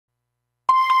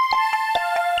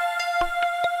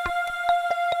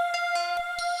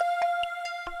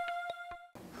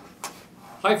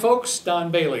Hi folks, Don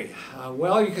Bailey.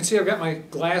 Well, you can see I've got my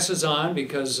glasses on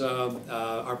because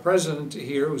our president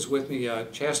here, who's with me,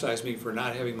 chastised me for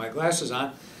not having my glasses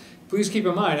on. Please keep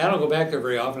in mind, I don't go back there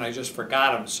very often, I just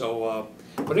forgot them. So,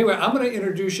 but anyway, I'm going to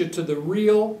introduce you to the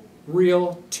real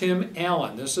Tim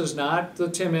Allen. This is not the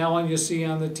Tim Allen you see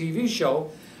on the TV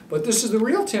show, but this is the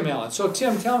real Tim Allen. So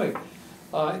Tim, tell me,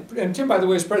 and Tim, by the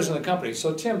way, is president of the company.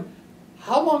 So Tim,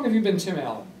 how long have you been Tim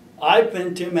Allen? I've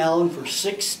been Tim Allen for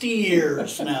 60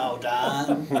 years now,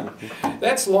 Don.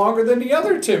 That's longer than the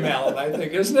other Tim Allen, I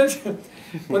think, isn't it?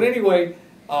 But anyway,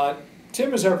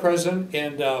 Tim is our president,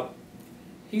 and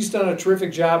he's done a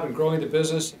terrific job in growing the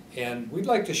business, and we'd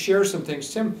like to share some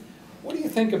things. Tim, what do you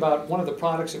think about one of the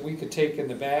products that we could take in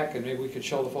the back, and maybe we could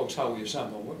show the folks how we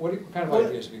assemble? What kind of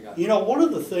ideas have you got? You know, one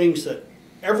of the things that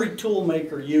every tool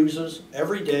maker uses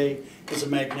every day is a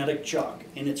magnetic chuck,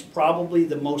 and it's probably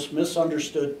the most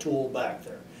misunderstood tool back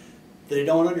there. They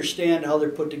don't understand how they're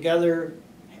put together.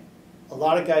 A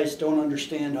lot of guys don't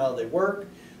understand how they work.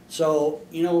 So,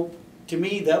 you know, to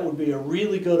me that would be a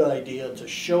really good idea to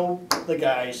show the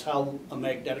guys how a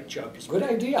magnetic chuck is Good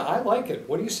idea. I like it.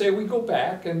 What do you say we go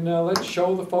back and let's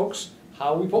show the folks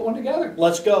how we put one together?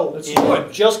 Let's go. Let's do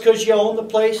it. Just because you own the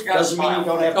place doesn't mean you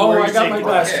don't have to worry. Oh, I got my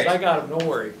glasses. I got them. Don't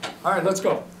worry. All right, let's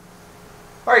go.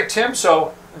 All right, Tim,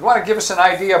 so you want to give us an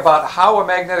idea about how a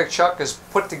magnetic chuck is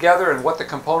put together and what the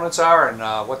components are and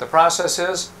what the process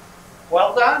is?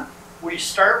 Well, Don, we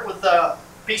start with the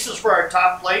pieces for our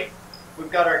top plate.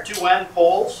 We've got our two end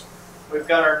poles. We've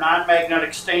got our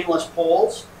non-magnetic stainless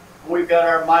poles. And we've got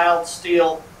our mild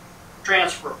steel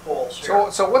transfer poles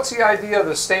here. So what's the idea of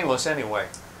the stainless anyway?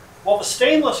 Well, the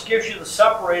stainless gives you the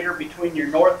separator between your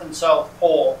north and south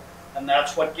pole, and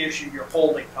that's what gives you your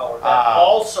holding power. That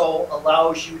also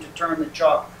allows you to turn the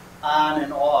chuck on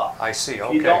and off. I see,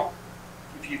 okay.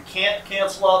 If you can't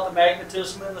cancel out the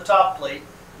magnetism in the top plate,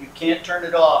 you can't turn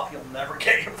it off, you'll never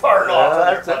get your part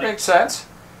off. That makes sense.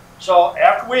 So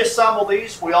after we assemble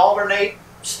these, we alternate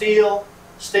steel,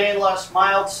 stainless,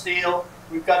 mild steel.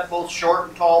 We've got both short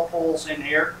and tall poles in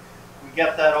here. We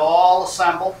get that all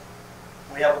assembled.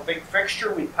 We have a big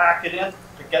fixture. We pack it in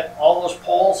to get all those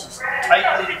poles as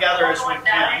tightly together as we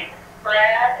can.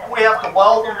 And we have to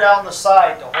weld them down the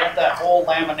side to hold that whole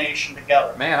lamination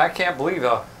together. Man, I can't believe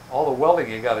all the welding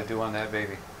you got to do on that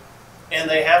baby. And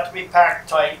they have to be packed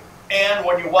tight. And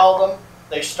when you weld them,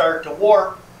 they start to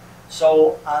warp.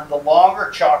 So on the longer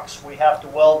chucks, we have to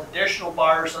weld additional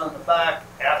bars on the back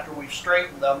after we've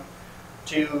straightened them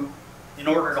in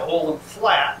order to hold them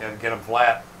flat. Yeah, get them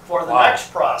flat. For the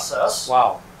next process.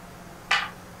 Wow.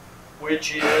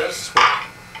 Which is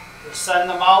to send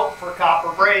them out for copper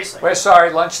brazing. Wait,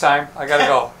 sorry, lunchtime. I gotta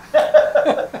go.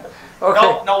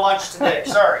 Okay. No lunch today.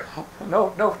 Sorry.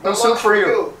 No soup for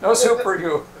you. No soup for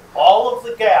you. All of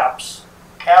the gaps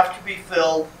have to be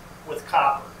filled with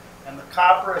copper. And the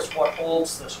copper is what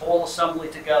holds this whole assembly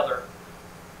together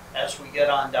as we get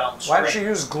on downstream. Why don't you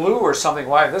use glue or something?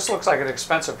 Why? This looks like an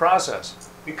expensive process.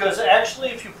 Because actually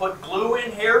if you put glue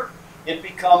in here, it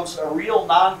becomes a real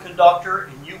non-conductor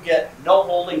and you get no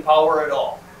holding power at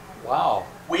all. Wow.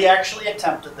 We actually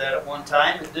attempted that at one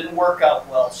time. It didn't work out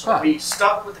well, so we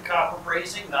stuck with the copper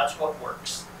brazing. That's what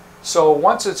works. So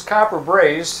once it's copper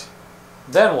brazed,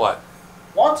 then what?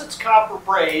 Once it's copper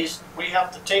brazed, we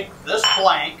have to take this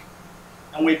blank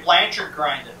and we Blanchard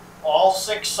grind it, all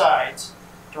 6 sides,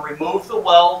 to remove the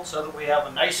weld so that we have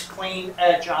a nice clean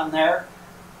edge on there.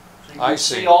 So you can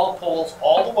see all the poles.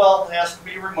 All the weld has to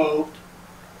be removed,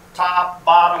 top,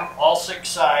 bottom, all 6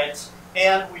 sides,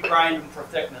 and we grind them for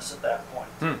thickness at that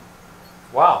point.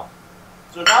 Wow.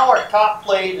 So now our top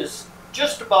plate is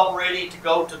just about ready to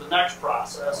go to the next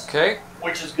process,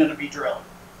 which is going to be drilling.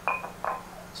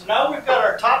 So now we've got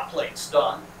our top plates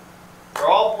done. They're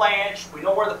all blanched. We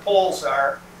know where the poles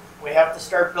are. We have to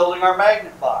start building our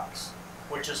magnet box,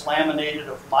 which is laminated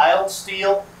of mild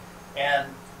steel and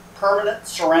permanent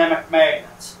ceramic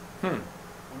magnets. When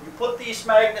you put these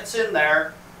magnets in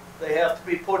there, they have to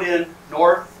be put in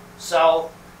north,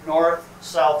 south, north,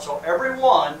 south. So every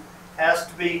one has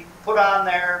to be put on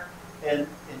there and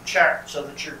checked so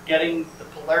that you're getting the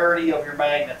polarity of your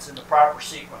magnets in the proper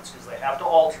sequence, because they have to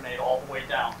alternate all the way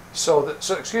down. So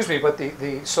excuse me, but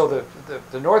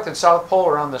the north and south pole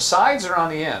are on the sides or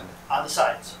on the end? On the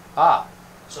sides.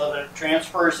 So that it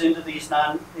transfers into these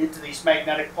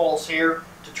magnetic poles here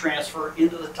to transfer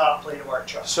into the top plate of our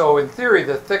chuck. So in theory,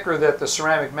 the thicker that the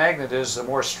ceramic magnet is, the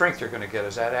more strength you're going to get.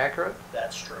 Is that accurate?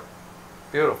 That's true.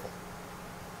 Beautiful.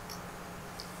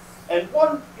 And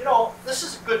this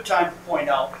is a good time to point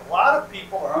out, a lot of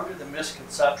people are under the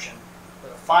misconception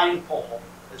that a fine pole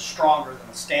is stronger than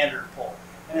a standard pole.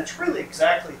 And it's really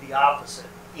exactly the opposite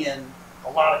in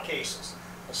a lot of cases.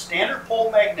 A standard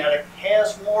pole magnetic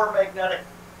has more magnetic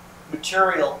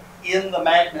material in the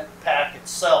magnet pack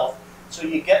itself, so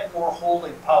you get more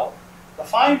holding power. The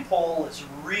fine pole is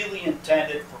really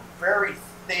intended for very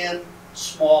thin,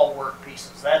 small work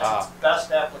pieces. That's its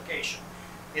best application.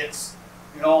 It's,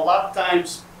 you know, a lot of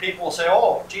times people will say,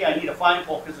 oh, gee, I need a fine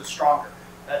pole because it's stronger.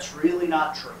 That's really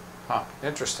not true. Huh,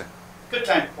 interesting. Good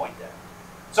time to point that.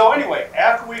 So anyway,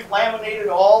 after we've laminated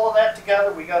all of that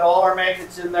together, we got all our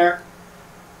magnets in there.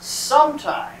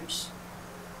 Sometimes,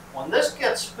 when this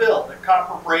gets filled at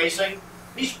copper brazing,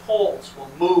 these poles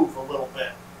will move a little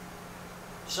bit.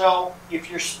 So if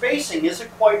your spacing isn't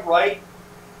quite right,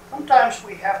 sometimes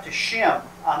we have to shim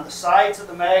on the sides of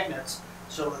the magnets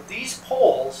so that these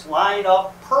poles line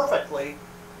up perfectly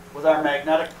with our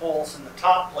magnetic poles in the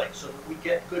top plate so that we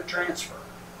get good transfer.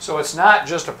 So it's not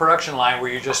just a production line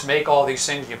where you just make all these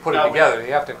things and you put it together.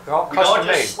 You have to custom made. We don't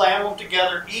just slam them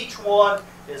together. Each one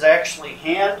is actually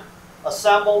hand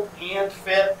assembled, hand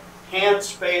fit, hand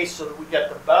spaced so that we get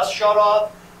the best shut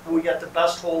off and we get the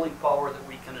best holding power that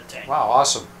we can attain. Wow,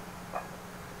 awesome.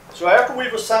 So after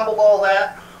we've assembled all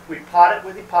that, we pot it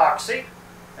with epoxy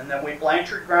and then we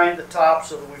Blanchard grind the top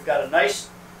so that we've got a nice,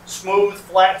 smooth,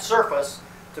 flat surface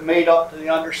to mate up to the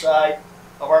underside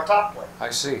of our top plate.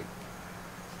 I see.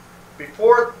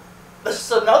 This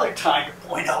is another time to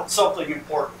point out something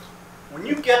important. When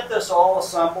you get this all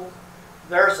assembled,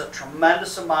 there's a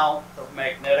tremendous amount of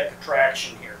magnetic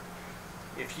attraction here.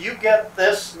 If you get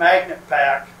this magnet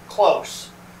pack close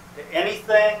to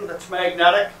anything that's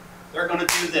magnetic, they're going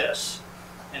to do this.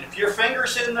 And if your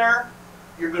finger's in there,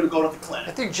 you're going to go to the clinic.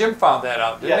 I think Jim found that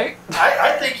out, didn't he?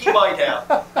 I think he might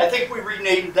have. I think we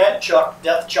renamed that Chuck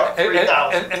Death Chuck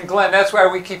 3000. And Glenn, that's why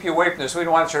we keep you away from this. We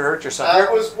don't want you to hurt yourself.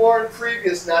 I was warned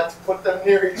previous not to put them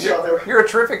near each other. You're a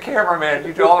terrific cameraman.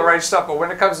 You do all the right stuff, but when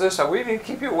it comes to this, we need to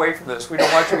keep you away from this. We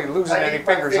don't want you to be losing any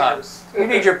fingers on. You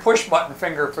need your push button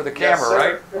finger for the camera,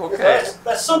 yes, right? Okay.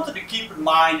 That's something to keep in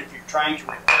mind if you're trying to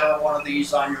repair one of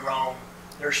these on your own.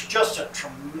 There's just a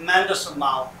tremendous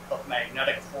amount of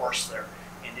magnetic force there.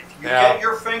 And if you get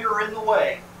your finger in the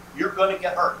way, you're going to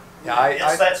get hurt. Yeah,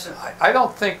 it's that simple. I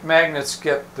don't think magnets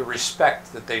get the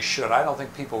respect that they should. I don't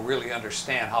think people really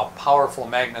understand how powerful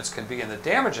magnets can be and the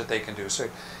damage that they can do. So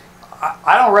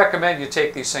I don't recommend you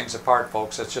take these things apart,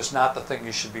 folks. It's just not the thing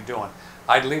you should be doing.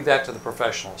 I'd leave that to the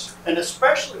professionals. And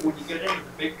especially when you get into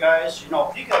the big guys, you know,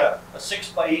 if you got a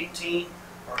 6x18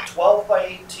 or a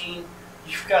 12x18,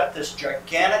 you've got this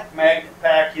gigantic magnet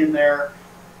pack in there,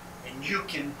 and you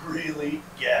can really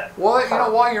get Well, you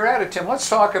know, while you're at it, Tim, let's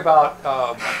talk about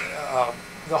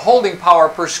the holding power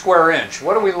per square inch.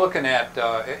 What are we looking at?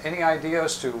 Any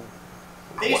ideas to?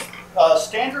 These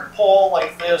standard pole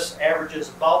like this averages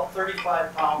about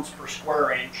 35 pounds per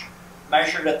square inch,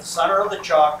 measured at the center of the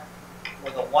chuck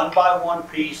with a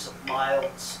 1x1 piece of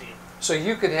mild steel. So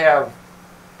you could have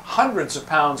hundreds of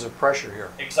pounds of pressure here.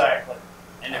 Exactly.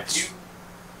 And if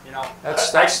you know,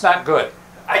 that's not good.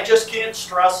 I just can't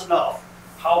stress enough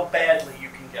how badly you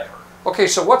can get hurt. Okay,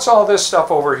 so what's all this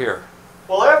stuff over here?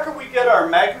 Well, after we get our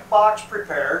magnet box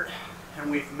prepared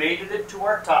and we've mated it to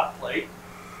our top plate,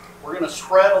 we're going to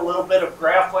spread a little bit of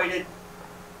graphited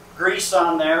grease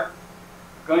on there.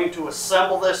 We're going to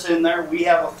assemble this in there. We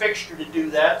have a fixture to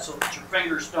do that so that your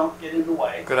fingers don't get in the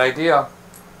way. Good idea.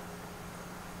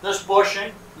 This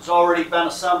bushing has already been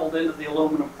assembled into the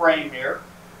aluminum frame here.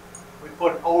 We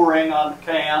put an O-ring on the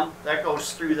cam. That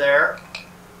goes through there.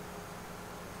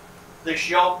 This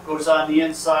yoke goes on the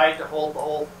inside to hold the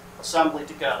whole assembly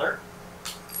together.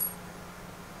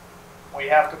 We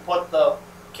have to put the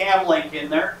cam link in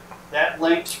there. That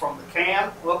links from the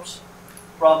cam,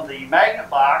 from the magnet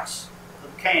box to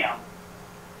the cam.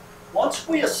 Once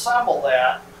we assemble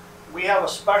that, we have a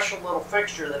special little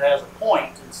fixture that has a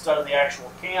point instead of the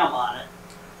actual cam on it.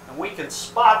 And we can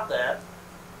spot that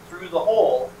through the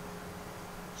hole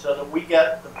so that we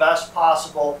get the best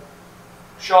possible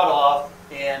shut off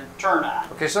and turn on.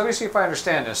 Okay, so let me see if I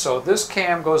understand this. So this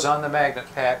cam goes on the magnet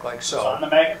pack like so. It's on the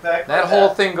magnet pack. That whole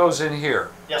thing goes in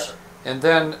here. Yes, sir. And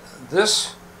then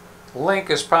this link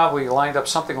is probably lined up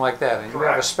something like that. And you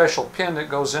have a special pin that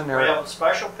goes in there. We have a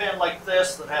special pin like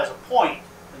this that has a point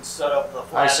instead of the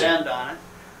flat end on it.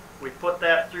 We put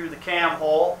that through the cam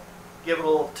hole, give it a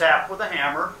little tap with a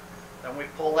hammer, then we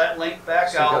pull that link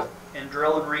back out and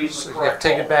drill and ream the correct hole. So you have to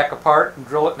take it back apart and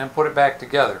drill it and then put it back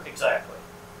together. Exactly.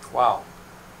 Wow.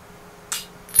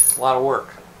 A lot of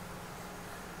work.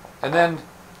 And then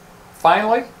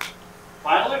finally?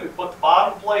 Finally, we put the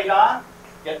bottom plate on,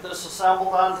 get this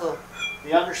assembled onto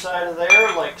the underside of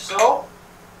there like so.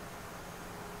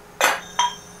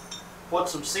 put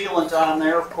some sealant on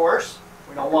there, of course.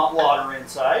 We don't want water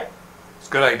inside. It's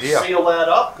a good idea. Seal that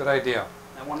up. Good idea.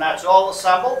 And when that's all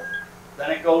assembled, then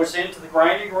it goes into the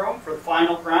grinding room for the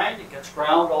final grind. It gets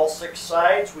ground all 6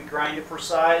 sides. We grind it for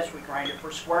size. We grind it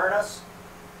for squareness.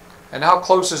 And how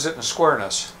close is it in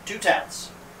squareness? 2/10.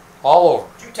 All over.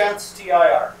 2/10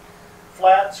 TIR.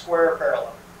 Flat, square,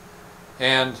 parallel.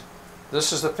 And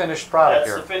this is the finished product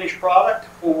here. That's the finished product.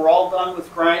 When we're all done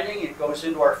with grinding, it goes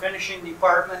into our finishing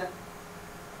department.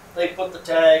 They put the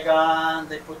tag on,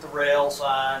 they put the rails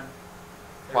on,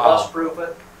 they rust proof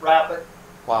it, wrap it,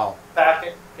 wow, pack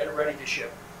it, get it ready to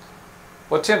ship.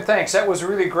 Well, Tim, thanks. That was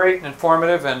really great and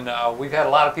informative, and we've had a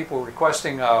lot of people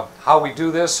requesting how we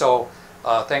do this, so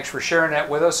thanks for sharing that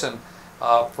with us. And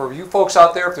for you folks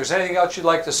out there, if there's anything else you'd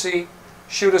like to see,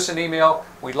 shoot us an email.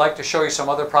 We'd like to show you some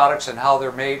other products and how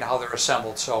they're made and how they're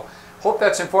assembled. So hope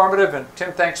that's informative, and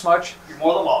Tim, thanks much. You're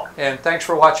more than welcome. And thanks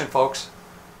for watching, folks.